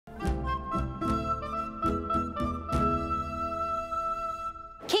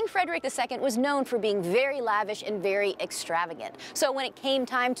Frederick II was known for being very lavish and very extravagant. So when it came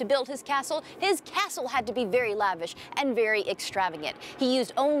time to build his castle had to be very lavish and very extravagant. He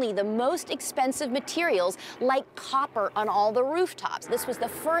used only the most expensive materials like copper on all the rooftops. This was the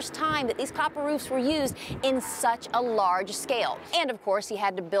first time that these copper roofs were used in such a large scale. And of course, he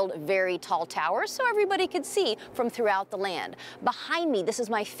had to build very tall towers so everybody could see from throughout the land. Behind me, this is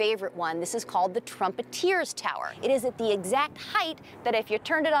my favorite one. This is called the Trumpetier's Tower. It is at the exact height that if you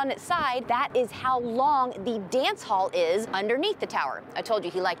turned it on its side, that is how long the dance hall is underneath the tower. I told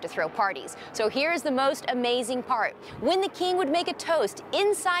you he liked to throw parties. So here's the most amazing part. When the king would make a toast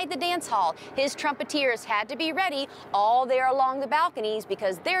inside the dance hall, his trumpeters had to be ready all there along the balconies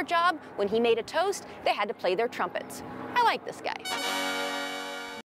because their job, when he made a toast, they had to play their trumpets. I like this guy.